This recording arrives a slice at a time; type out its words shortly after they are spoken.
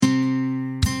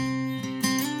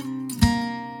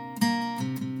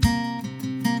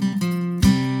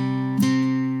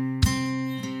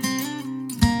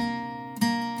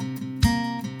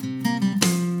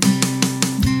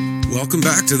Welcome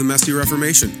back to the Messy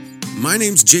Reformation. My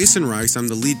name's Jason Rice. I'm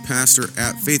the lead pastor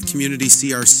at Faith Community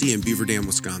CRC in Beaver Dam,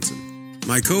 Wisconsin.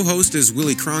 My co-host is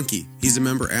Willie Cronky. He's a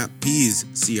member at Pease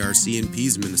CRC in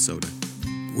Pease, Minnesota.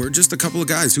 We're just a couple of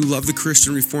guys who love the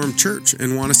Christian Reformed Church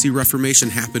and want to see Reformation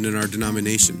happen in our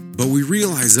denomination. But we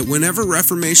realize that whenever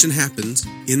Reformation happens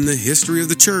in the history of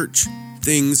the church,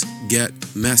 things get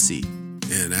messy.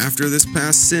 And after this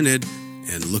past synod,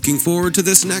 and looking forward to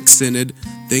this next synod,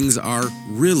 things are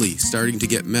really starting to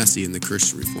get messy in the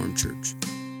Christian Reformed Church.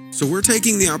 So we're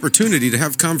taking the opportunity to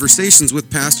have conversations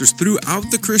with pastors throughout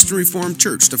the Christian Reformed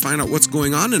Church to find out what's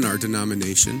going on in our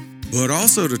denomination, but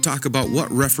also to talk about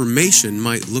what Reformation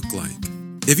might look like.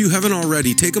 If you haven't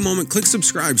already, take a moment, click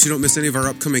subscribe so you don't miss any of our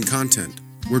upcoming content.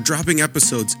 We're dropping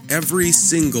episodes every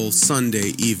single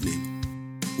Sunday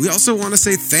evening. We also want to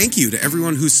say thank you to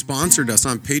everyone who sponsored us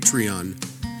on Patreon.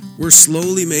 We're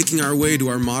slowly making our way to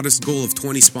our modest goal of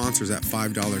 20 sponsors at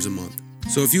 $5 a month.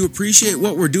 So if you appreciate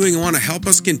what we're doing and want to help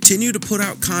us continue to put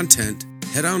out content,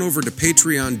 head on over to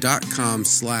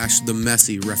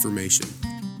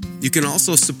patreon.com/themessyreformation. You can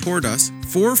also support us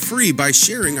for free by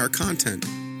sharing our content.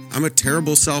 I'm a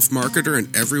terrible self-marketer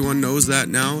and everyone knows that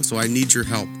now, so I need your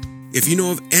help. If you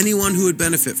know of anyone who would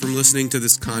benefit from listening to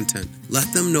this content,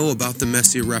 let them know about the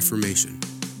Messy Reformation.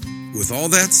 With all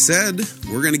that said,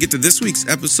 we're going to get to this week's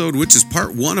episode, which is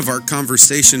part one of our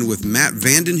conversation with Matt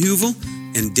Vanden Huevel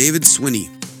and David Swinney.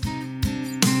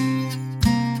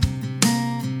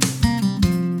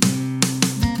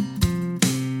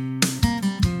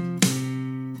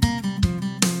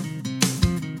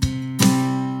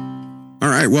 All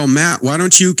right, well, Matt, why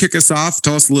don't you kick us off?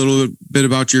 Tell us a little bit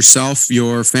about yourself,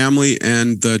 your family,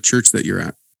 and the church that you're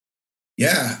at.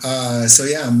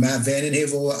 I'm Matt Vanden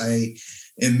Huevel. I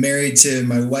am married to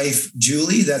my wife,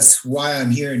 Julie. That's why I'm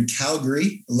here in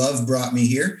Calgary. Love brought me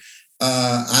here.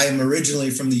 I am originally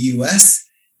from the U.S.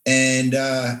 And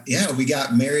we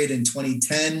got married in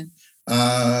 2010.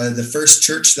 The first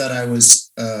church that I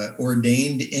was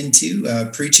ordained into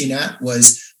preaching at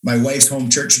was my wife's home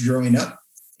church growing up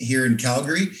here in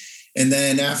Calgary. And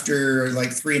then after like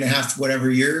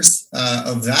 3.5 years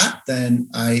of that, then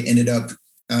I ended up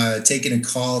taking a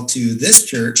call to this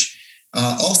church.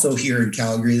 Also here in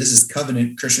Calgary. This is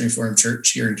Covenant Christian Reformed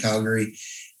Church here in Calgary.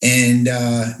 And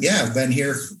I've been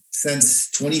here since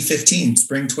 2015,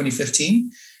 spring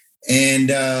 2015.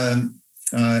 And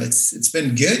it's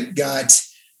been good. Got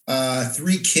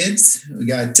 3 kids. We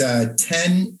got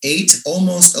 10, 8,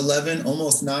 almost 11,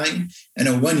 almost 9, and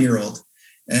a 1-year-old.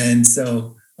 And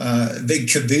so big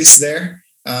caboose there.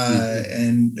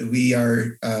 And we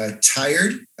are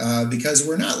tired because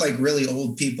we're not like really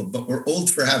old people, but we're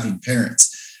old for having parents.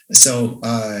 So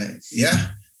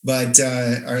but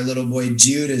our little boy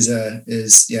Jude is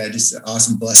just an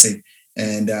awesome blessing,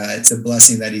 and it's a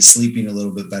blessing that he's sleeping a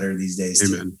little bit better these days.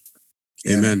 Amen.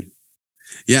 Too. Amen.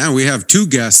 Yeah, we have 2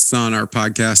 guests on our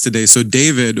podcast today. So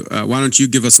David, why don't you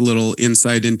give us a little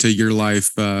insight into your life,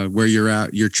 where you're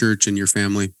at, your church, and your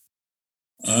family?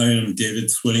 I am David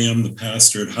Swinney. I'm the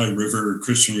pastor at High River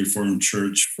Christian Reformed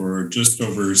Church for just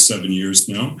over 7 years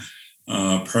now.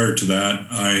 Prior to that,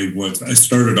 I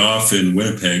started off in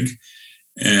Winnipeg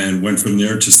and went from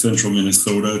there to central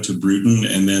Minnesota, to Bruton,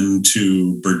 and then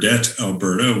to Burdett,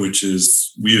 Alberta, which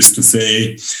is, we used to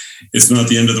say, it's not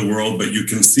the end of the world, but you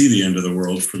can see the end of the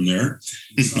world from there.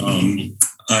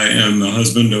 I am the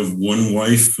husband of 1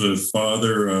 wife, the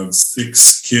father of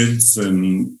 6 kids,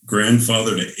 and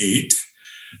grandfather to 8.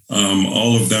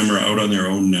 All of them are out on their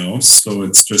own now, so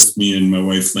it's just me and my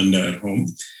wife Linda at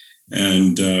home,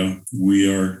 and we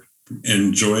are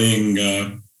enjoying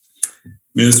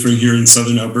ministering here in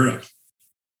southern Alberta.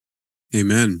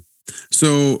 Amen.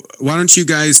 So why don't you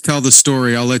guys tell the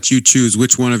story? I'll let you choose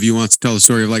which one of you wants to tell the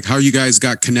story of like how you guys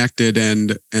got connected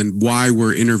and why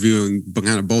we're interviewing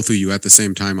kind of both of you at the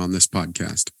same time on this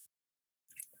podcast.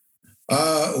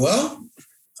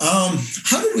 How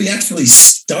did we actually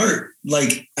start,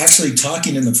 like, actually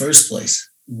talking in the first place?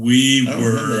 We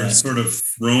were sort of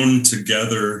thrown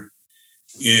together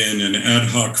in an ad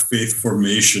hoc faith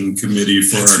formation committee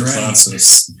for our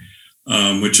classes,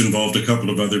 which involved a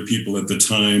couple of other people at the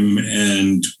time.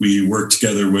 And we worked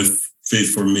together with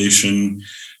faith formation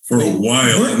for a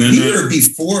while. We were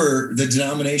before the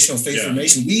denominational faith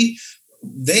formation. They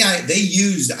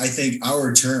used, I think,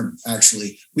 our term,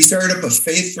 actually. We started up a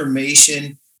faith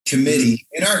formation committee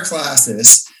in our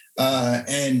classes,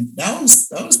 and that was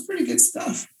pretty good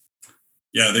stuff.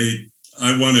 Yeah,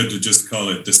 I wanted to just call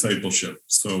it discipleship.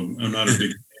 So I'm not a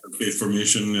big fan of faith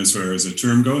formation as far as the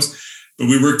term goes, but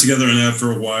we worked together on that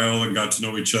for a while and got to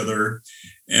know each other.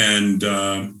 And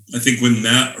I think when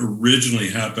that originally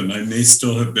happened, I may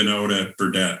still have been out at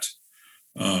Burdett.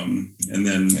 And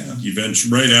then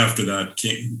eventually, right after that,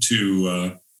 came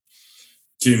to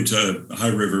High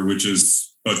River, which is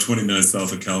about 20 minutes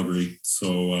south of Calgary.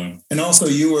 So, and also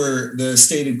you were the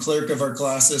stated clerk of our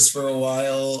classes for a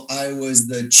while. I was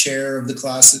the chair of the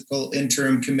classical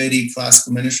interim committee,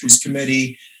 classical ministries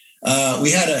committee.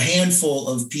 We had a handful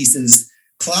of pieces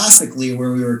classically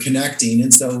where we were connecting.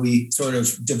 And so we sort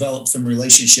of developed some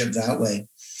relationship that way.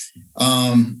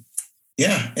 And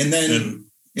then,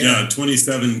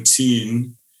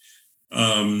 2017,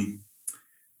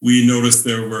 we noticed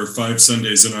there were 5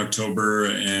 Sundays in October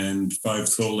and 5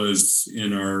 solas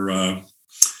in our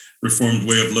Reformed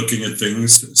way of looking at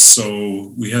things.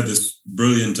 So we had this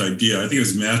brilliant idea. I think it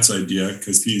was Matt's idea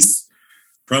because he's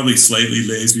probably slightly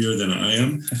lazier than I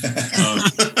am.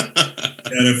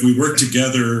 And if we work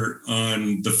together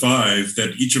on the 5,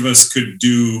 that each of us could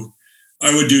do,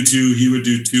 I would do 2, he would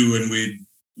do 2, and we'd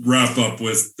wrap up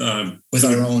with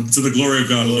our own. To the glory of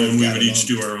God alone, we would each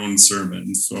do our own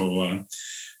sermon. So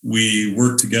we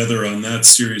worked together on that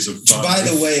series of 5. By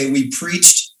the way, we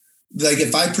preached, like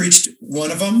if I preached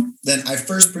one of them, then I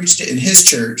first preached it in his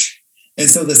church. And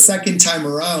so the second time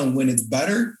around, when it's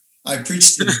better, I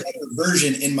preached the better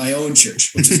version in my own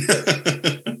church, which is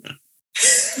good.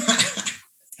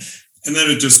 And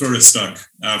then it just sort of stuck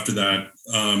after that.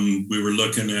 We were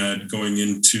looking at going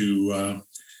into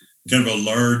kind of a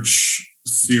large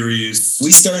series.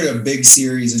 We started a big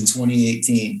series in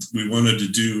 2018. We wanted to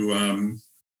do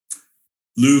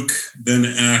Luke, then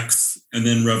Acts, and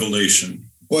then Revelation.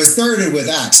 Well, it started with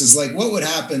Acts. It's like, what would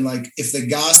happen, like if the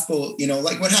gospel,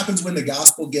 like what happens when the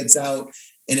gospel gets out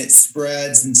and it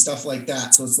spreads and stuff like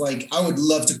that. So it's like, I would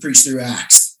love to preach through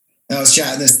Acts. And I was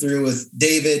chatting this through with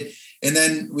David. And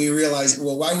then we realized,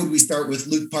 well, why would we start with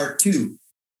Luke part 2?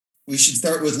 We should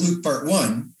start with Luke part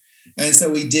 1. And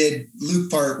so we did Luke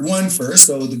part 1 first,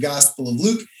 so the Gospel of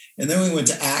Luke. And then we went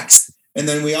to Acts. And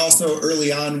then we also,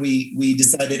 early on, we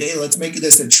decided, hey, let's make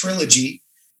this a trilogy.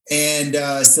 And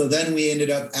so then we ended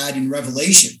up adding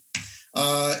Revelation.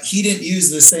 He didn't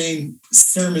use the same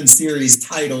sermon series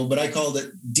title, but I called it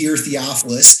Dear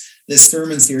Theophilus, this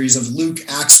sermon series of Luke,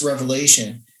 Acts,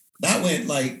 Revelation. That went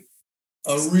like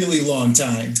a really long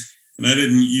time. And I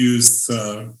didn't use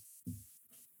the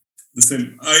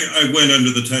same. I went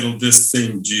under the title This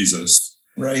Same Jesus.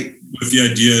 Right. With the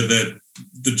idea that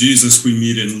the Jesus we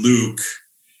meet in Luke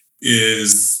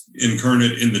is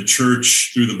incarnate in the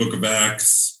church through the book of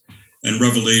Acts. And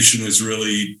Revelation is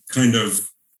really kind of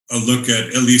a look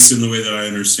at least in the way that I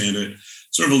understand it,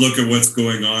 sort of a look at what's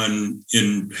going on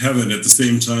in heaven at the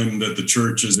same time that the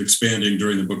church is expanding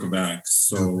during the book of Acts.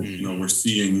 So, we're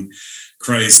seeing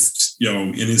Christ,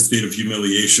 in his state of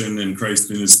humiliation and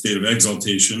Christ in his state of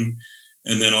exaltation,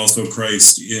 and then also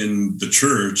Christ in the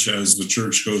church as the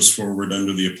church goes forward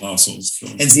under the apostles. So.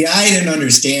 And see, I didn't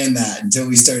understand that until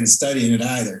we started studying it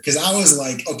either, because I was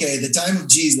like, okay, the time of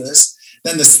Jesus,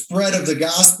 then the spread of the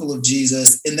gospel of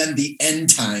Jesus, and then the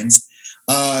end times.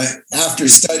 After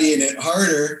studying it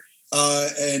harder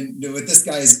and with this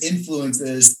guy's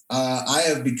influences, I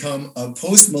have become a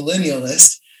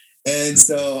post-millennialist. And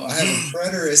so I have a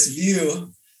preterist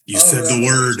view. You said the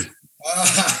word.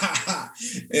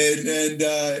 and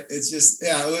it's just,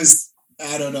 it was,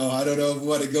 I don't know if we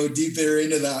want to go deeper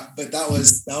into that, but that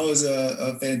was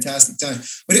a fantastic time.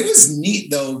 But it was neat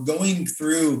though, going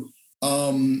through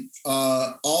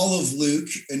all of Luke,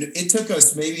 and it took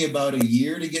us maybe about a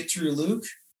year to get through Luke,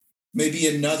 maybe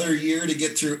another year to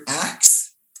get through Acts.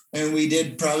 And we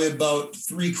did probably about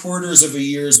 3/4 of a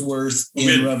year's worth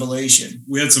in Revelation.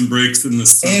 We had some breaks in the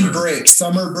summer. And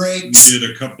summer breaks. We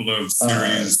did a couple of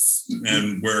series,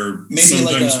 and where maybe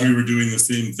sometimes like we were doing the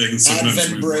same thing. Sometimes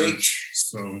Advent break.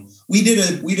 So we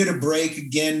did a break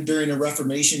again during a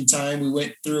Reformation time. We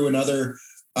went through another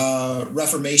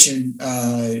Reformation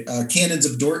Canons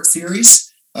of Dort series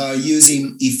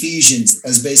using Ephesians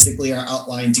as basically our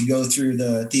outline to go through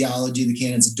the theology of the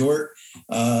Canons of Dort.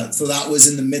 So that was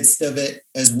in the midst of it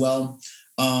as well.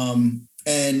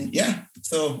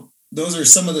 So those are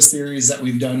some of the series that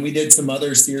we've done. We did some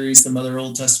other series, some other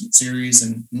Old Testament series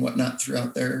and whatnot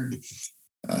throughout there.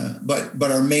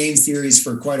 But our main series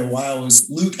for quite a while was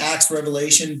Luke, Acts,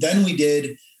 Revelation. Then we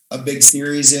did a big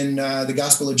series in the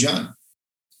Gospel of John.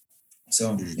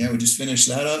 So we just finished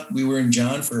that up. We were in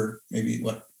John for maybe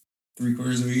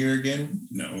 3/4 of a year again?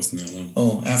 No, it wasn't that long.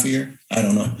 Oh, half a year? I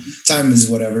don't know. Time is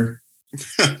whatever.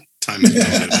 Time is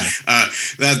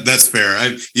relative. That's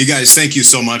fair. You guys, thank you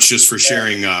so much just for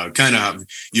sharing kind of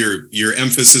your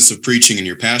emphasis of preaching and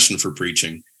your passion for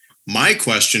preaching. My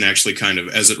question actually kind of,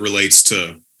 as it relates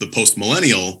to the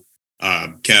post-millennial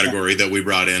category that we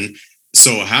brought in.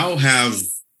 So how have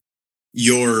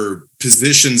your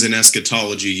positions in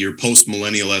eschatology, your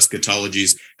post-millennial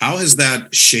eschatologies, how has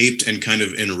that shaped and kind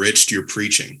of enriched your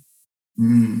preaching?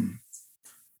 I'm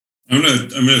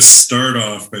gonna start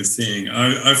off by saying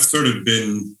I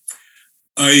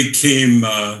came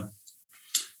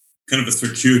kind of a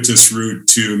circuitous route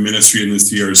to ministry in the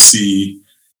CRC,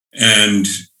 and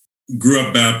grew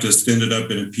up Baptist, ended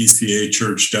up in a PCA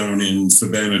church down in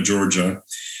Savannah, Georgia.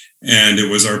 And it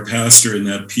was our pastor in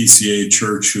that PCA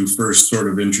church who first sort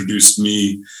of introduced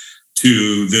me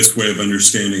to this way of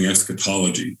understanding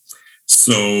eschatology.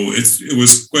 So it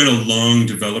was quite a long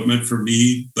development for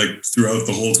me. Like throughout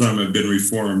the whole time I've been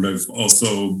Reformed, I've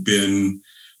also been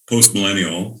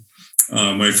post-millennial.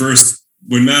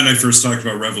 When Matt and I first talked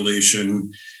about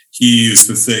Revelation, he used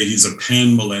to say he's a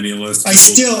pan-millennialist. I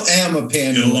still am a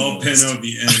pan-millennialist. It'll all pan out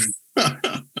the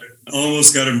end.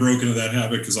 Almost got him broken of that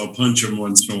habit because I'll punch him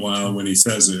once in a while when he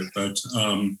says it. But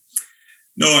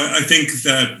no, I think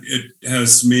that it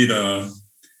has made a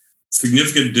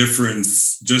significant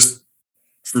difference just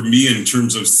for me in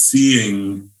terms of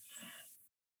seeing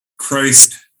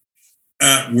Christ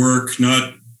at work,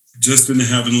 not just in the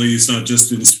heavenlies, not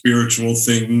just in spiritual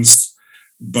things,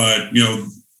 but,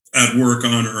 at work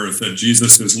on earth, that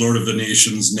Jesus is Lord of the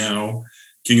nations now,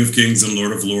 King of Kings and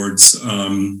Lord of Lords.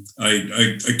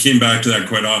 I came back to that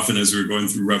quite often as we were going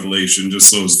through Revelation,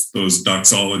 just those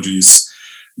doxologies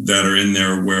that are in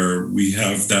there where we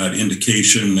have that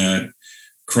indication that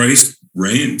Christ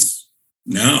reigns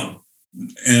now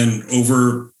and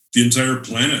over the entire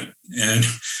planet. And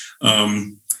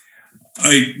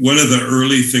one of the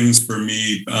early things for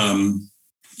me,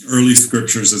 early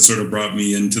scriptures that sort of brought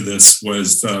me into this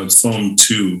was Psalm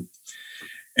 2.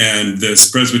 And this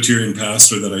Presbyterian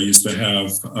pastor that I used to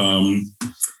have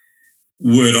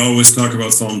would always talk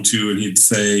about Psalm 2, and he'd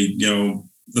say,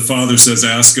 the Father says,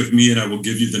 "Ask of me, and I will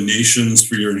give you the nations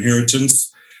for your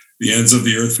inheritance, the ends of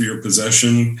the earth for your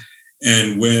possession."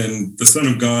 And when the Son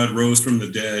of God rose from the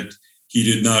dead, he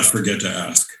did not forget to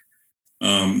ask.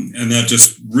 And that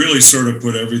just really sort of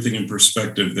put everything in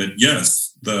perspective that,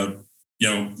 yes, the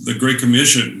Great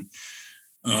Commission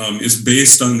is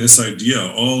based on this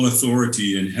idea: all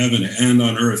authority in heaven and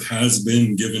on earth has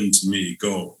been given to me.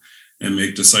 Go and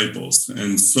make disciples.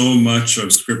 And so much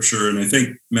of Scripture, and I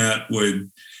think Matt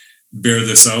would bear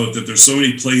this out, that there's so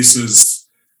many places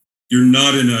you're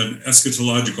not in an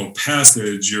eschatological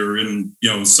passage, you're in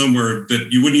somewhere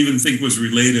that you wouldn't even think was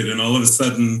related, and all of a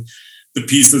sudden the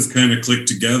pieces kind of click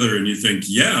together and you think,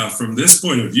 yeah, from this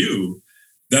point of view,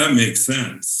 that makes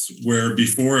sense. Where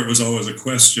before it was always a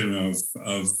question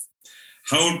of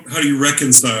how do you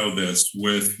reconcile this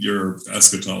with your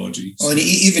eschatology? Well, and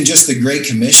even just the Great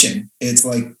Commission, it's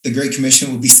like the Great Commission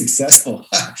will be successful.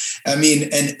 I mean,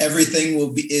 and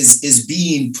everything is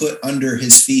being put under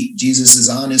his feet. Jesus is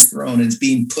on his throne. It's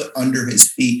being put under his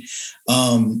feet.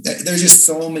 There's just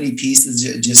so many pieces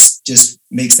that just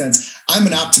make sense. I'm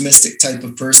an optimistic type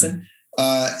of person.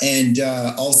 And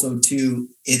also too,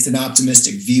 it's an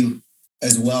optimistic view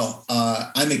as well.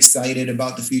 I'm excited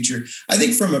about the future. I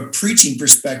think from a preaching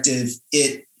perspective,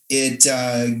 it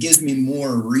gives me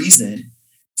more reason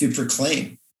to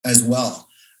proclaim as well,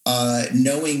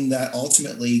 knowing that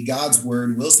ultimately God's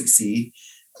word will succeed.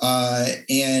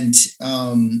 And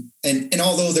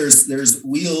although there's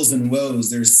wheels and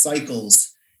woes, there's cycles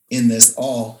in this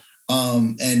all.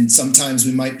 And sometimes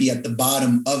we might be at the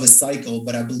bottom of a cycle,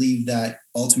 but I believe that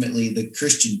ultimately the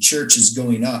Christian church is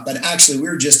going up. But actually, we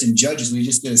were just in Judges. We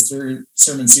just did a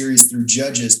sermon series through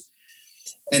Judges.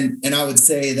 And I would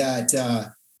say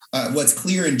that what's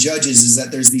clear in Judges is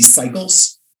that there's these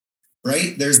cycles,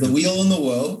 right? There's the wheel and the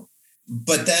woe.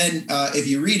 But then if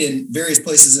you read in various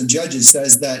places in Judges,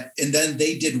 says that, and then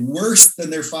they did worse than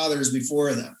their fathers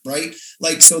before them, right?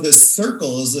 Like, so the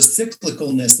circle is the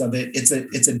cyclicalness of it.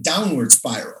 It's a downward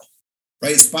spiral,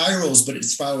 right? It spirals, but it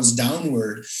spirals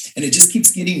downward, and it just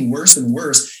keeps getting worse and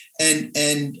worse. And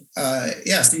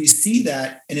so you see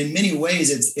that, and in many ways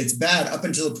it's bad up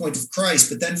until the point of Christ.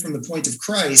 But then from the point of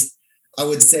Christ, I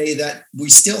would say that we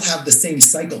still have the same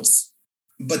cycles,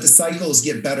 but the cycles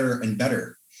get better and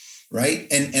better. Right.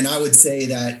 And I would say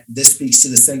that this speaks to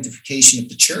the sanctification of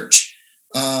the church,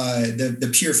 the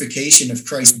purification of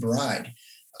Christ's bride,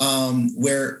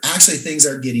 where actually things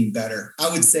are getting better. I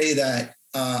would say that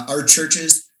our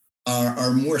churches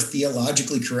are more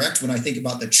theologically correct. When I think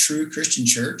about the true Christian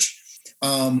church,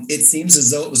 it seems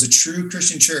as though it was a true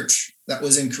Christian church that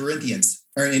was in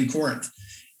Corinth.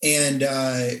 And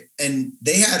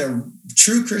they had a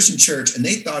true Christian church, and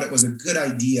they thought it was a good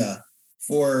idea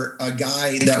for a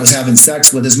guy that was having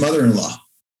sex with his mother-in-law,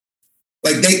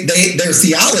 Like their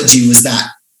theology was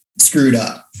that screwed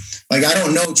up. Like, I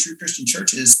don't know true Christian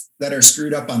churches that are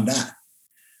screwed up on that.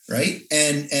 Right.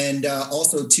 And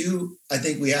also too, I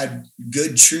think we had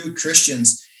good, true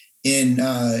Christians in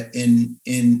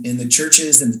the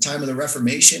churches in the time of the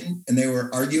Reformation, and they were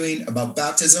arguing about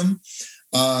baptism.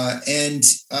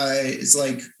 It's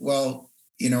like, well,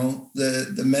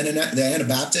 the Mennonite, the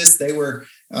Anabaptists, they were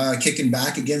kicking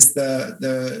back against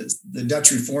the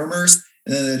Dutch reformers.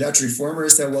 And then the Dutch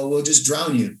reformers said, well, we'll just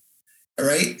drown you. All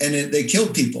right. And they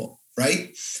killed people.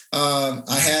 Right. I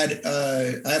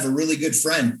have a really good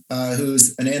friend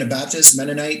who's an Anabaptist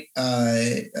Mennonite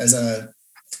as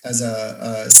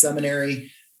a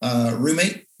seminary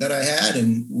roommate that I had,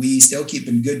 and we still keep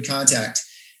in good contact.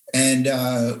 And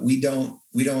we don't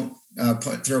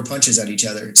throw punches at each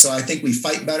other. So I think we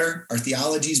fight better. Our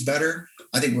theology's better.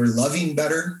 I think we're loving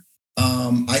better.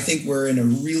 I think we're in a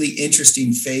really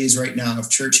interesting phase right now of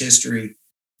church history,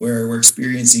 where we're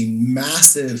experiencing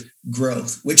massive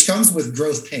growth, which comes with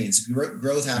growth pains.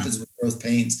 Growth happens with growth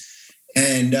pains.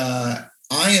 And I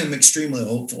am extremely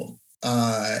hopeful.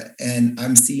 And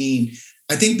I'm seeing,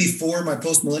 I think before my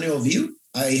post-millennial view,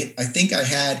 I think I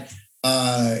had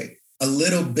a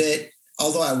little bit,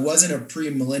 although I wasn't a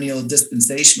pre-millennial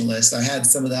dispensationalist, I had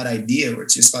some of that idea where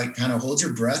it's just like, kind of hold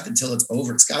your breath until it's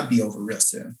over. It's got to be over real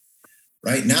soon.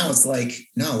 Right now, it's like,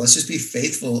 no, let's just be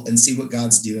faithful and see what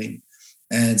God's doing.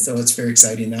 And so it's very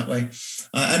exciting that way.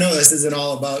 I know this isn't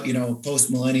all about,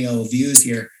 post-millennial views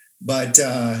here, but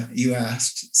you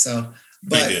asked. So,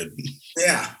 but I did.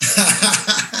 Yeah.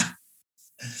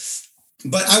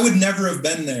 But I would never have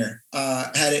been there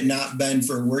had it not been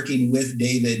for working with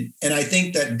David. And I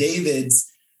think that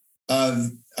David's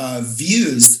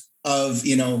views of,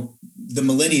 the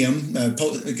millennium,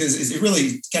 because it's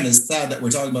really kind of sad that we're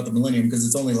talking about the millennium, because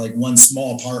it's only like one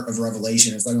small part of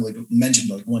Revelation. It's only mentioned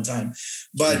like one time.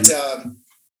 But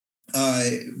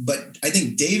but I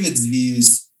think David's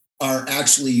views are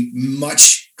actually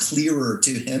much clearer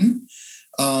to him.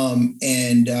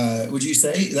 Would you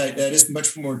say that is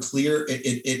much more clear?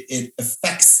 It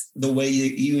affects the way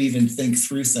you even think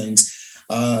through things,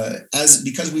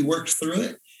 because we worked through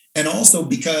it, and also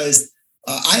because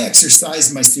I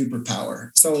exercise my superpower.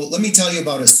 So let me tell you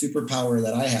about a superpower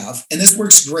that I have, and this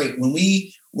works great when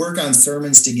we work on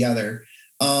sermons together.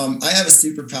 I have a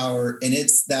superpower, and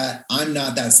it's that I'm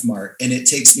not that smart, and it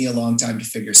takes me a long time to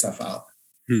figure stuff out.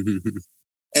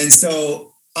 And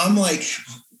so I'm like,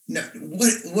 no,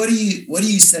 what are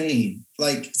you saying?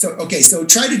 Like, so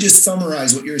try to just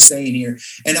summarize what you're saying here.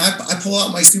 And I pull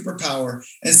out my superpower.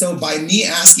 And so by me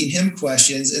asking him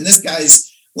questions, and this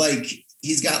guy's like,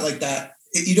 he's got like that,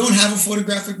 you don't have a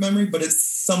photographic memory, but it's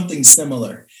something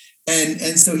similar.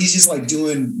 And so he's just like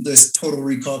doing this total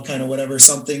recall kind of whatever,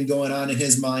 something going on in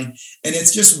his mind. And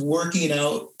it's just working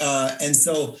out. And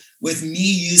so with me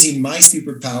using my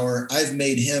superpower, I've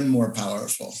made him more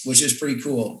powerful, which is pretty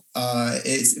cool.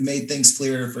 It's made things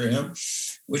clearer for him,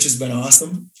 which has been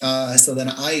awesome. So then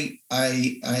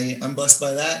I'm blessed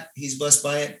by that. He's blessed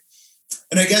by it.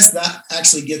 And I guess that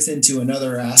actually gets into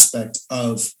another aspect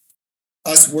of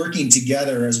us working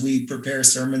together as we prepare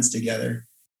sermons together.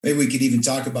 Maybe we could even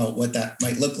talk about what that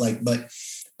might look like, but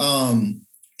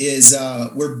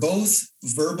we're both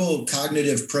verbal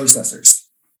cognitive processors.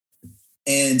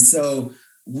 And so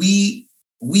we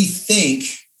think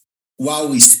while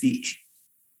we speak,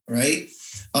 right?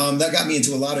 That got me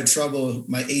into a lot of trouble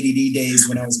my ADD days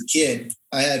when I was a kid.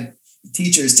 I had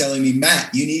teachers telling me,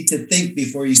 Matt, you need to think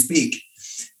before you speak.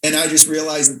 And I just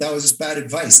realized that was just bad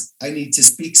advice. I need to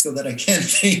speak so that I can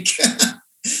think.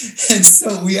 And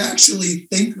so we actually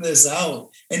think this out.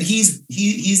 And he's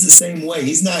the same way.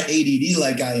 He's not ADD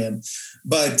like I am,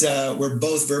 but we're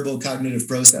both verbal cognitive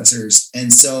processors.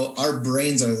 And so our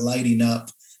brains are lighting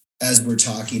up as we're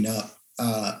talking up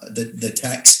the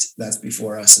text that's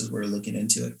before us as we're looking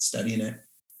into it, studying it,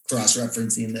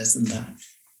 cross-referencing this and that.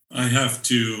 I have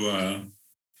to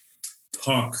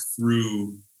talk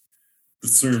through the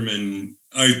sermon.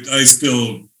 I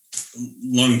still,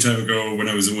 long time ago when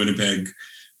I was in Winnipeg,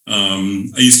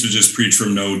 I used to just preach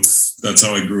from notes. That's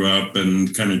how I grew up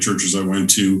and kind of churches I went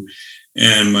to.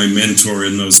 And my mentor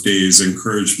in those days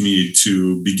encouraged me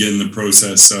to begin the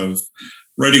process of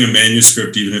writing a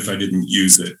manuscript, even if I didn't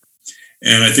use it.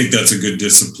 And I think that's a good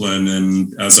discipline.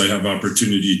 And as I have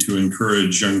opportunity to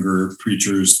encourage younger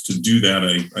preachers to do that,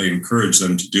 I encourage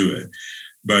them to do it.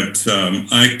 But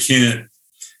I can't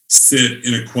sit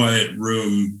in a quiet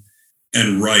room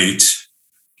and write.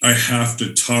 I have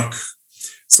to talk.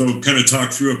 So kind of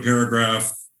talk through a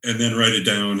paragraph, and then write it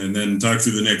down and then talk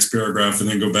through the next paragraph and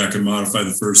then go back and modify the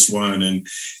first one. And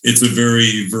it's a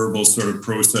very verbal sort of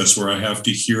process where I have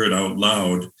to hear it out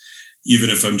loud, even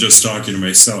if I'm just talking to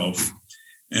myself.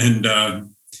 And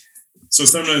so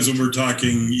sometimes when we're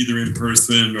talking either in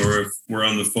person or if we're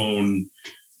on the phone,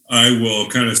 I will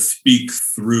kind of speak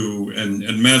through,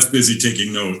 and Matt's busy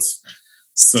taking notes.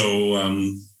 So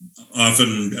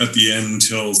often at the end,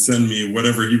 he'll send me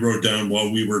whatever he wrote down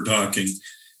while we were talking.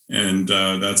 And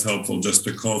that's helpful just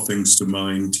to call things to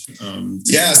mind.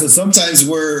 So sometimes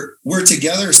we're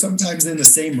together, sometimes in the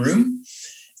same room,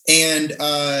 and doing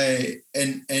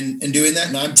that.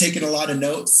 And I'm taking a lot of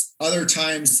notes. Other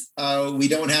times we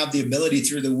don't have the ability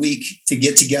through the week to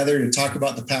get together to talk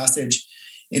about the passage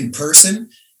in person,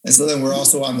 and so then we're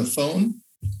also on the phone.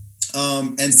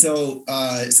 And so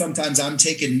sometimes I'm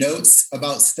taking notes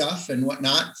about stuff and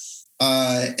whatnot.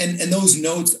 And those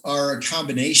notes are a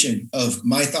combination of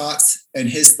my thoughts and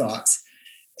his thoughts.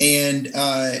 And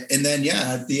then,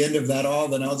 at the end of that all,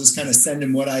 then I'll just kind of send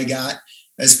him what I got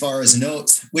as far as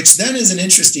notes, which then is an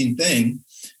interesting thing,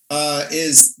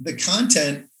 is the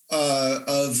content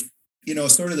of,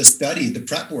 sort of the study, the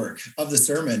prep work of the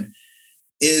sermon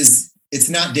it's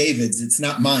not David's, it's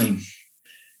not mine,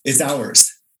 it's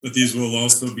ours. But these will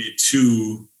also be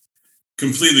two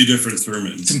completely different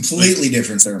sermons.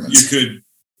 Different sermons. You could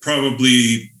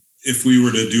probably, if we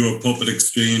were to do a pulpit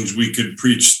exchange, we could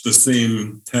preach the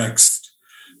same text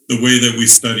the way that we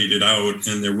studied it out,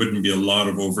 and there wouldn't be a lot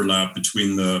of overlap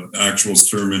between the actual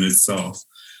sermon itself.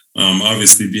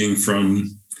 Obviously, being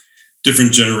from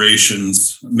different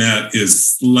generations, Matt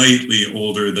is slightly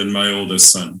older than my oldest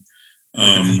son.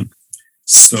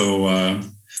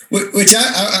 Which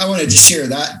I wanted to share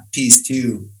that piece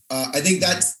too. I think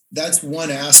that's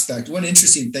one aspect. One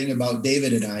interesting thing about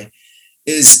David and I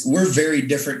is we're very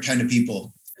different kind of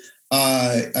people.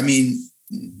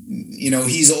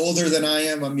 He's older than I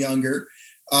am. I'm younger.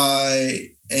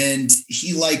 And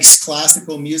he likes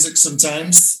classical music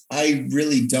sometimes. I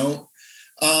really don't.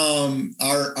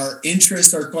 Our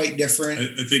interests are quite different.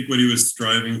 I think what he was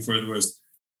striving for was,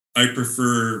 I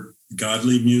prefer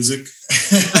godly music.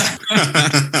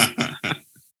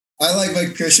 I like my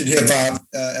Christian hip hop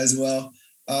as well.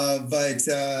 We're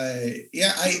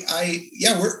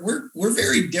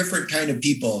very different kind of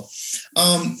people.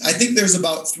 I think there's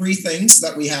about three things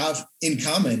that we have in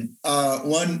common.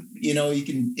 One, you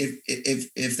can,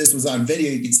 if this was on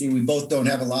video, you can see we both don't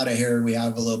have a lot of hair. We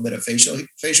have a little bit of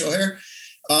facial hair.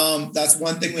 That's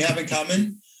one thing we have in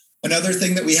common. Another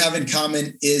thing that we have in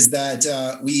common is that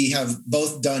we have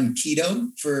both done keto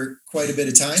for quite a bit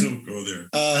of time. Don't go there.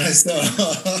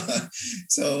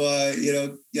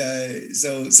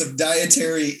 So some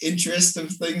dietary interest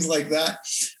of things like that.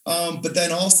 But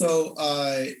then also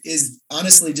is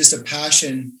honestly just a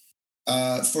passion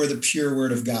for the pure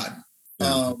Word of God.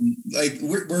 Yeah.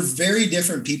 We're very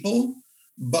different people,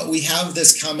 but we have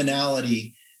this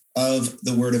commonality of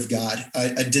the Word of God,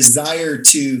 a desire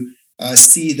to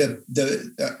see to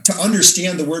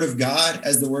understand the Word of God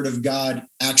as the Word of God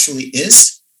actually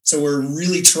is. So we're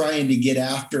really trying to get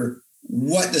after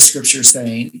what the Scripture is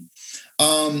saying.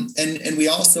 And we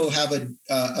also have a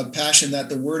passion that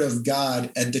the Word of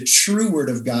God and the true Word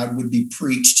of God would be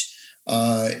preached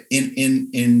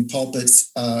in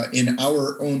pulpits in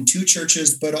our own two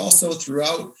churches, but also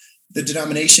throughout the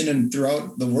denomination and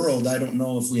throughout the world. I don't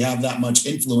know if we have that much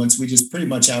influence. We just pretty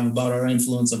much have about our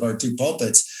influence of our two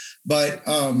pulpits. But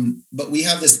we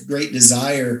have this great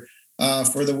desire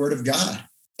for the Word of God.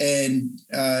 And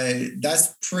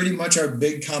that's pretty much our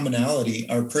big commonality.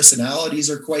 Our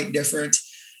personalities are quite different.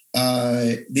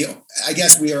 I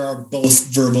guess we are both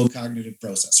verbal cognitive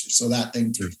processors. So that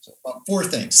thing too. So about four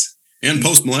things. And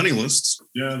post-millennialists.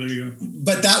 Yeah, there you go.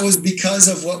 But that was because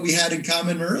of what we had in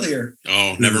common earlier.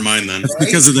 Oh, never mind then. Right?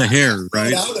 Because of the hair, right?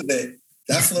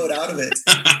 That flowed out of it.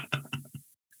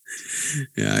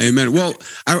 Yeah, amen. Well,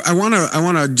 I want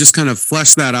to just kind of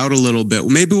flesh that out a little bit.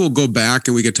 Maybe we'll go back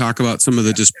and we could talk about some of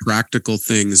the just practical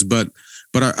things, but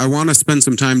I want to spend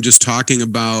some time just talking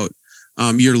about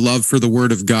your love for the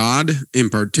Word of God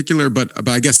in particular, but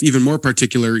I guess even more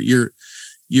particular, your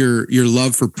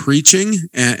love for preaching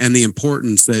and the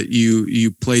importance that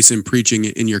you place in preaching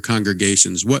in your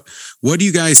congregations. What do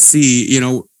you guys see?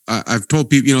 I've told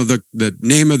people, the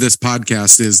name of this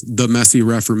podcast is The Messy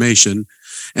Reformation.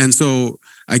 And so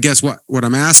I guess what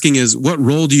I'm asking is, what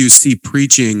role do you see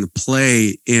preaching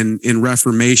play in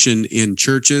Reformation in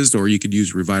churches, or you could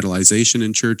use revitalization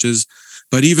in churches,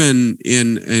 but even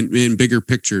in bigger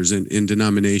pictures in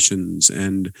denominations,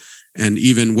 and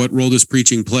even what role does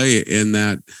preaching play in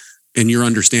that, in your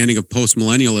understanding of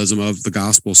postmillennialism, of the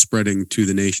gospel spreading to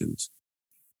the nations?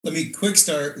 let me quick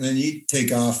start and then you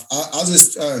take off. I'll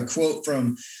just quote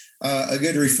from a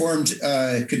good Reformed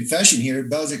confession here,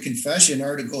 Belgic Confession,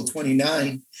 Article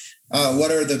 29.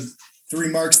 What are the 3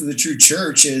 marks of the true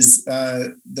church? Is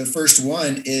the first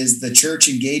one is the church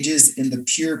engages in the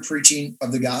pure preaching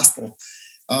of the gospel.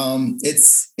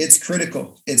 It's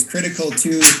critical. It's critical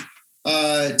to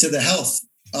the health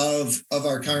of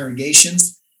our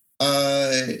congregations.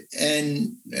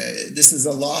 And this is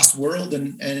a lost world,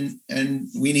 and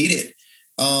we need it.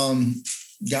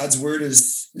 God's word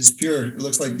is pure. It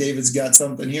looks like David's got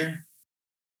something here.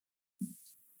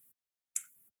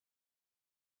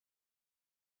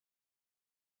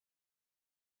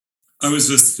 I was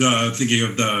just thinking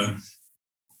of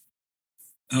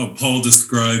how Paul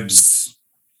describes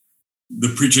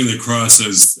the preaching of the cross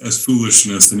as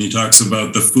foolishness, and he talks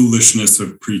about the foolishness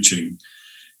of preaching.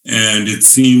 And it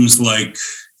seems like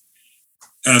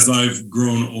as I've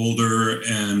grown older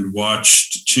and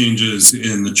watched changes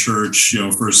in the church,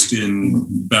 first in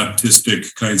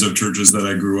Baptistic kinds of churches that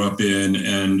I grew up in,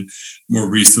 and more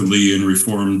recently in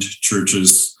Reformed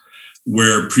churches,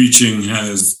 where preaching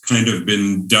has kind of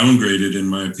been downgraded, in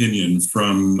my opinion,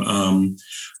 from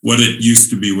what it used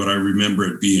to be, what I remember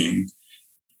it being.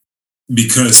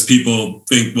 Because people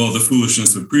think, well, the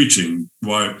foolishness of preaching,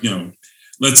 why,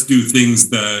 let's do things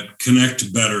that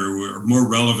connect better or more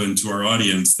relevant to our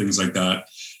audience, things like that,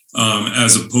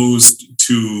 as opposed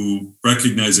to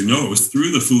recognizing, no, it was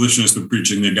through the foolishness of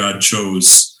preaching that God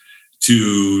chose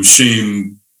to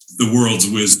shame the world's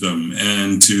wisdom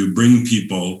and to bring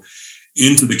people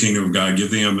into the kingdom of God,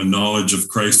 giving them a knowledge of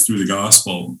Christ through the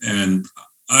gospel. And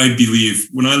I believe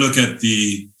when I look at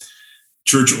the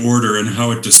church order and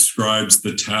how it describes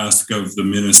the task of the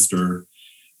minister,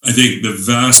 I think the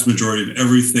vast majority of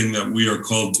everything that we are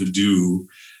called to do,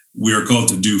 we are called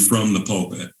to do from the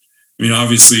pulpit. I mean,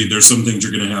 obviously, there's some things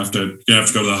you're going to have to go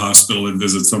to the hospital and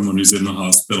visit someone who's in the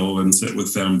hospital and sit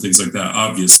with them, things like that,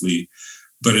 obviously.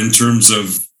 But in terms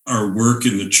of our work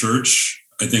in the church,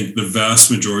 I think the vast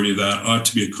majority of that ought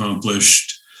to be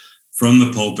accomplished from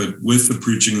the pulpit with the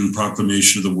preaching and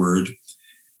proclamation of the word.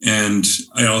 And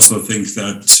I also think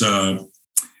that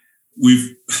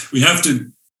we have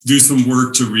to do some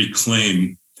work to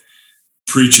reclaim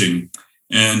preaching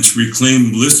and to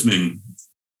reclaim listening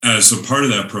as a part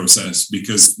of that process,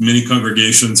 because many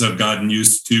congregations have gotten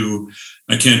used to,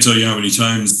 I can't tell you how many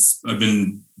times I've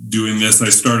been doing this. I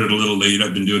started a little late.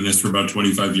 I've been doing this for about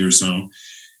 25 years now.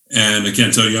 And I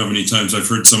can't tell you how many times I've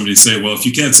heard somebody say, well, if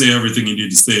you can't say everything you need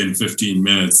to say in 15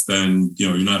 minutes, then,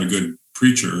 you're not a good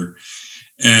preacher.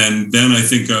 And then I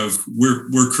think of,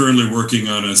 we're currently working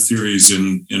on a series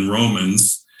in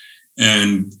Romans.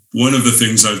 And one of the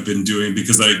things I've been doing, and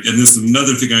this is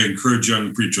another thing I encourage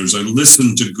young preachers, I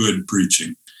listen to good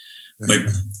preaching. Like,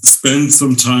 spend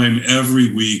some time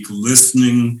every week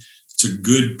listening to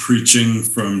good preaching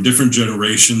from different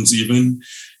generations even.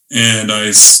 And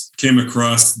I came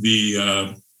across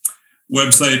the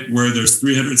website where there's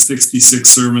 366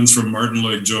 sermons from Martin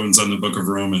Lloyd-Jones on the book of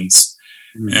Romans.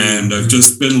 Mm-hmm. And I've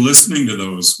just been listening to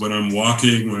those when I'm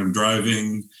walking, when I'm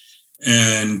driving,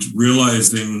 and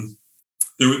realizing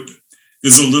there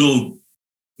is a little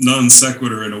non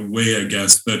sequitur in a way, I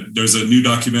guess, but there's a new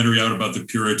documentary out about the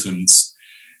Puritans.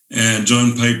 And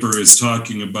John Piper is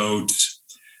talking about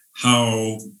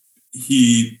how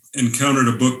he encountered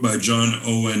a book by John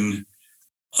Owen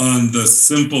on the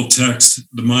simple text,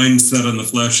 the mindset on the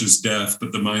flesh is death,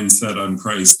 but the mindset on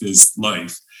Christ is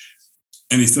life.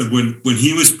 And he said when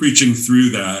he was preaching through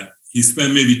that, he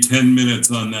spent maybe 10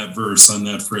 minutes on that verse, on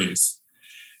that phrase.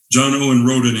 John Owen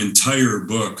wrote an entire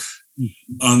book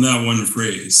on that one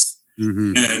phrase.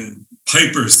 Mm-hmm. And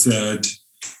Piper said,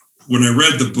 when I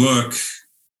read the book,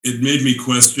 it made me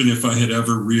question if I had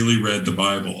ever really read the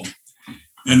Bible.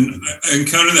 And I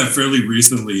encountered that fairly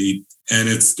recently. And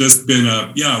it's just been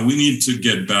we need to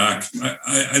get back.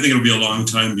 I think it'll be a long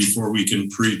time before we can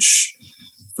preach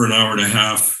for an hour and a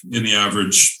half in the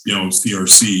average,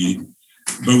 CRC.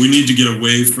 But we need to get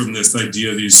away from this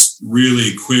idea of these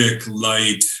really quick,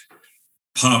 light,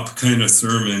 pop kind of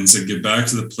sermons and get back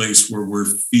to the place where we're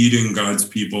feeding God's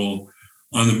people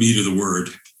on the meat of the word.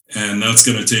 And that's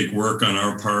going to take work on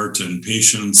our part and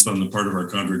patience on the part of our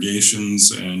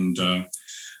congregations. And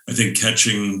I think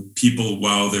catching people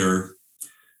while they're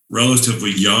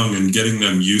relatively young and getting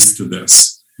them used to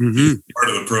this is part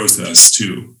of the process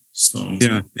too. So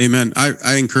yeah, amen.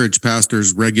 I encourage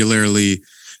pastors regularly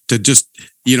to just,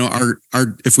 our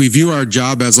if we view our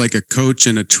job as like a coach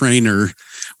and a trainer,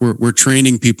 we're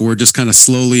training people. We're just kind of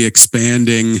slowly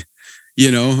expanding.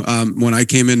 When I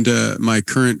came into my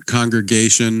current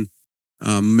congregation,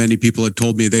 Many people had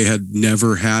told me they had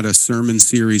never had a sermon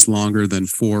series longer than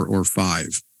 4 or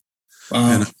 5.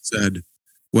 Wow. And I said,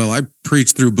 well, I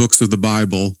preach through books of the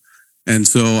Bible. And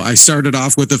so I started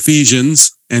off with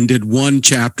Ephesians and did 1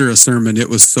 chapter a sermon. It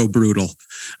was so brutal.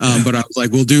 But I was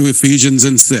like, we'll do Ephesians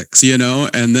in 6, and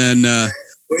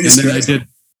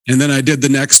then I did the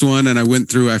next one, and I went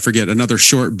through, I forget, another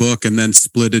short book, and then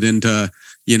split it into,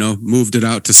 moved it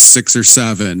out to 6 or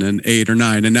 7 and 8 or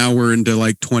 9. And now we're into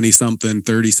like 20 something,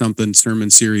 30 something sermon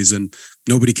series, and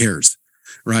nobody cares.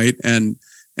 Right. And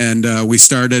we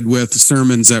started with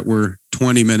sermons that were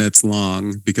 20 minutes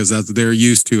long because that's what they're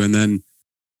used to. And then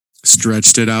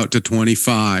stretched it out to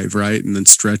 25, right? And then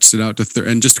stretched it out to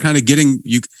 30, and just kind of getting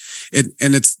you it.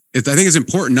 And I think it's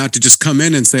important not to just come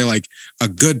in and say like a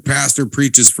good pastor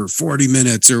preaches for 40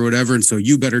 minutes or whatever. And so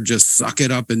you better just suck it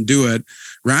up and do it,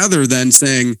 rather than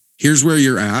saying, here's where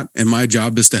you're at. And my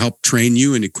job is to help train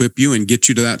you and equip you and get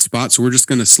you to that spot. So we're just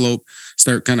going to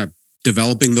start kind of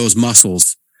developing those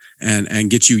muscles and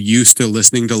get you used to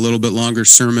listening to a little bit longer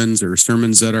sermons, or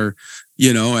sermons that are,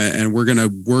 and we're going to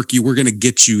we're going to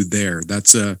get you there. I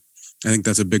think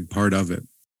that's a big part of it.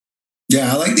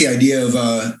 Yeah. I like the idea of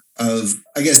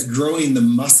I guess, growing the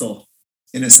muscle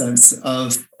in a sense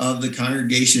of the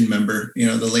congregation member,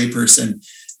 the layperson,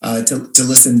 to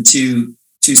listen to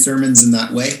sermons in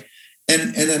that way.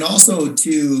 And then also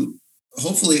to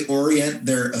hopefully orient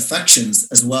their affections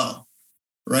as well,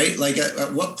 right? Like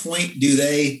at what point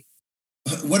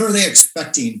what are they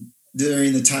expecting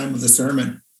during the time of the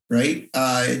sermon, right?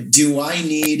 Do I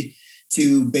need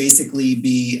to basically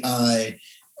be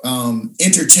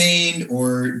entertained,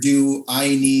 or do I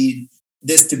need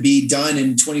this to be done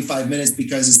in 25 minutes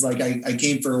because it's like I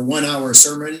came for a 1 hour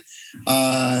sermon?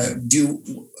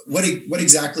 What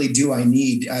exactly do I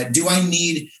need? Do I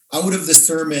need out of the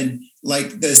sermon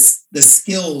like the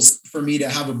skills for me to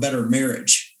have a better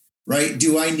marriage? Right?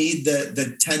 Do I need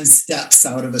the 10 steps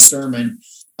out of a sermon?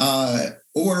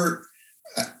 Or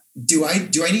do I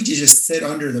need to just sit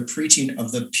under the preaching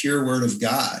of the pure word of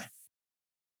God?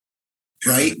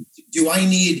 Right? Do I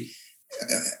need,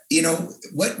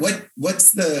 what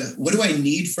do I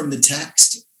need from the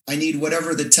text? I need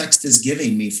whatever the text is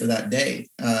giving me for that day.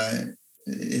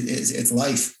 It's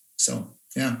life. So,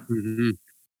 yeah. Mm-hmm.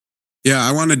 Yeah.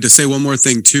 I wanted to say one more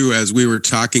thing too, as we were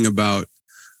talking about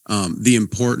the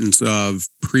importance of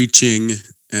preaching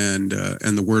and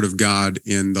the word of God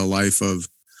in the life of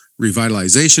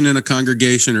revitalization in a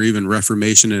congregation, or even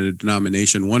reformation in a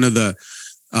denomination. One of the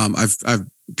I've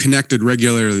connected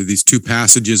regularly these 2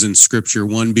 passages in Scripture.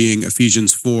 One being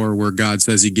Ephesians 4, where God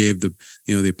says He gave the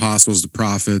apostles, the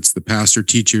prophets, the pastor,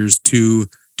 teachers to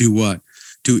do what?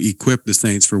 To equip the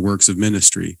saints for works of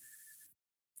ministry.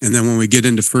 And then when we get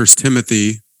into 2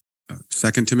 Timothy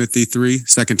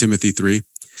 3,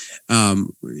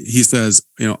 he says,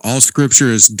 all Scripture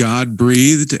is God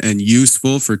breathed and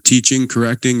useful for teaching,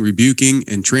 correcting, rebuking,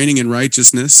 and training in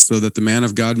righteousness, so that the man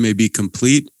of God may be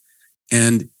complete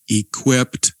and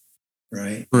equipped,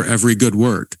 right, for every good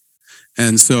work.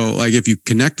 And so, like, if you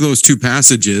connect those 2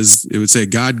 passages, it would say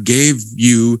God gave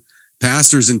you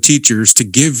pastors and teachers to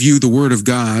give you the word of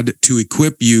God to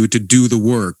equip you to do the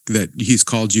work that He's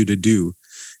called you to do.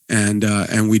 And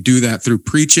we do that through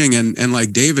preaching. And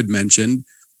like David mentioned,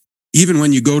 even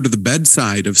when you go to the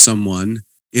bedside of someone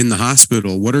in the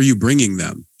hospital, what are you bringing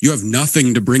them? You have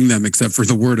nothing to bring them except for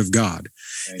the word of God,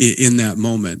 right, in that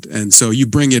moment. And so you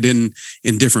bring it in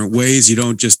different ways. You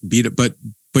don't just beat it, but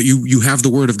you have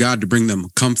the word of God to bring them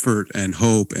comfort and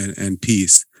hope and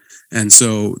peace. And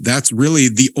so that's really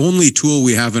the only tool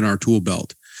we have in our tool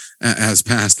belt as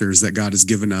pastors that God has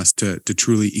given us to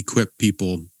truly equip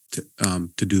people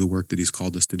to do the work that He's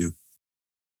called us to do.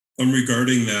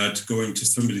 Regarding that, going to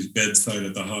somebody's bedside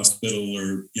at the hospital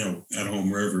or, at home,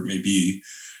 wherever it may be,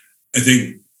 I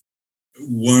think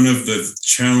one of the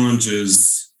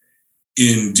challenges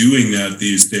in doing that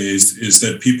these days is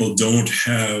that people don't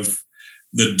have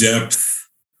the depth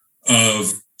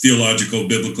of theological,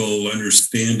 biblical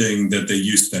understanding that they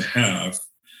used to have.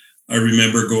 I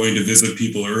remember going to visit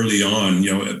people early on,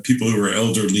 people who were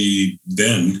elderly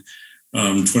then,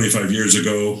 25 years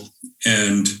ago,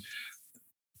 and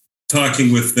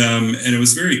talking with them, and it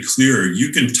was very clear.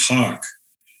 You can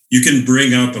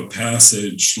bring up a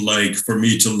passage like, for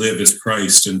me to live as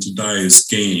Christ and to die as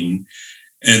gain,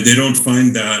 and they don't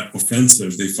find that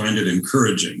offensive. They find it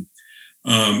encouraging.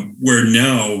 Where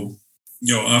now,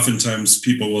 oftentimes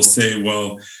people will say,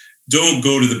 well, don't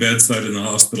go to the bedside in the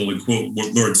hospital and quote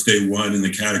Lord's Day 1 in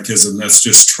the catechism. That's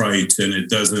just trite, and it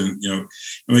doesn't,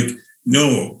 I'm like,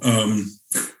 no.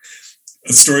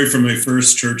 A story from my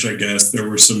first church, I guess, there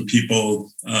were some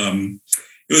people,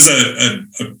 it it was a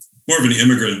more of an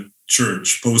immigrant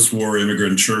church, post-war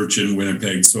immigrant church in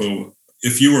Winnipeg. So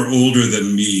if you were older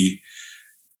than me,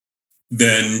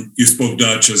 then you spoke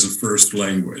Dutch as a first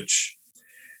language.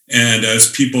 And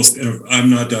as people, I'm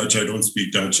not Dutch, I don't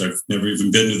speak Dutch, I've never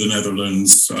even been to the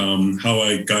Netherlands. How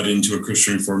I got into a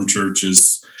Christian Reformed church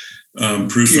is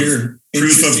proof of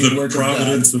the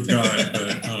providence of God.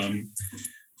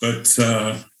 But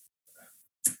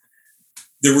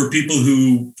there were people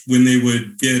who, when they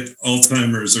would get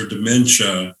Alzheimer's or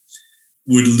dementia,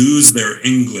 would lose their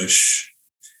English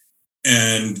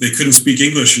and they couldn't speak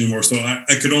English anymore. So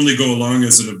I could only go along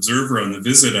as an observer on the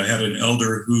visit. I had an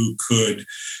elder who could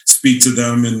speak to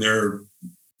them in their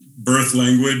birth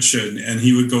language, and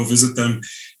he would go visit them.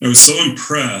 I was so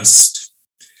impressed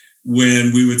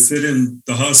when we would sit in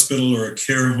the hospital or a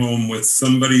care home with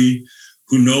somebody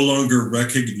who no longer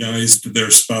recognized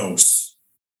their spouse.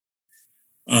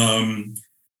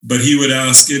 But he would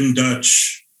ask in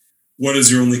Dutch, "What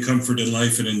is your only comfort in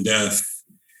life and in death?"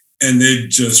 And they'd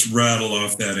just rattle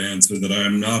off that answer, that I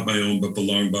am not my own, but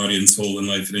belong body and soul in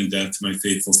life and in death to my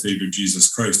faithful Savior, Jesus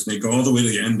Christ. And they go all the way to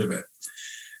the end of it.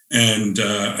 And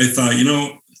I thought,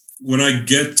 when I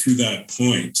get to that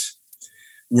point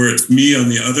where it's me on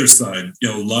the other side,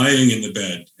 lying in the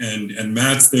bed and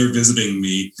Matt's there visiting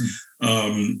me,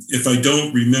 if I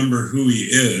don't remember who he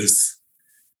is,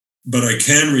 but I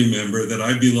can remember that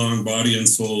I belong body and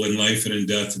soul in life and in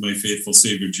death to my faithful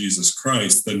Savior, Jesus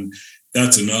Christ, then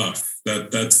that's enough.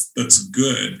 That's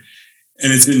good.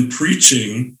 And it's in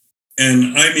preaching,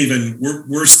 and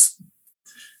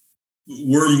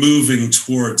we're moving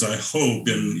towards, I hope,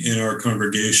 in our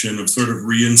congregation, of sort of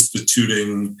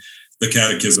reinstituting the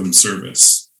catechism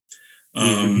service.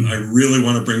 I really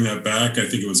want to bring that back. I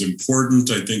think it was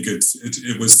important. I think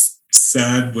it was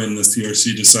sad when the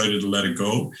CRC decided to let it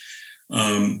go,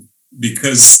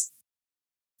 because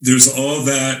there's all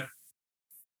that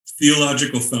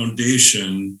theological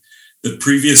foundation that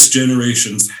previous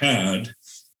generations had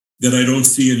that I don't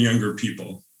see in younger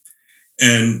people.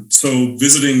 And so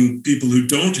visiting people who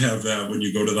don't have that when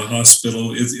you go to the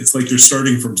hospital, it's like you're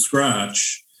starting from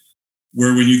scratch,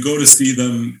 where when you go to see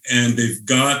them and they've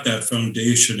got that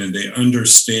foundation and they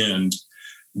understand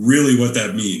really what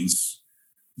that means,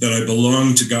 that I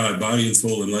belong to God, body and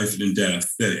soul, in life and in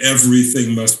death, that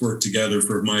everything must work together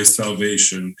for my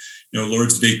salvation.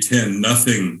 Lord's Day 10,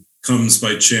 nothing comes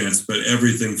by chance, but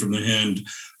everything from the hand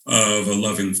of a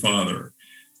loving Father.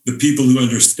 The people who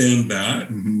understand that,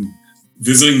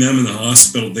 visiting them in the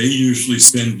hospital, they usually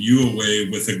send you away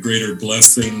with a greater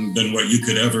blessing than what you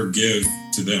could ever give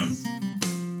to them.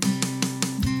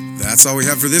 That's all we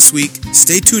have for this week.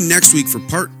 Stay tuned next week for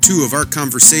part 2 of our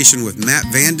conversation with Matt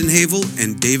Vanden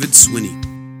and David Swinney.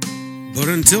 But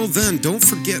until then, don't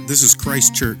forget this is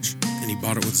Christ Church, and he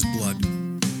bought it with his blood.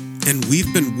 And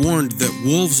we've been warned that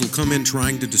wolves will come in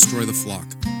trying to destroy the flock.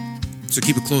 So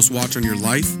keep a close watch on your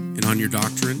life and on your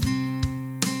doctrine.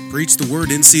 Preach the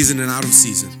word in season and out of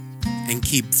season. And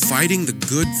keep fighting the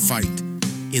good fight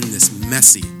in this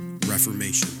messy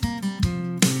Reformation.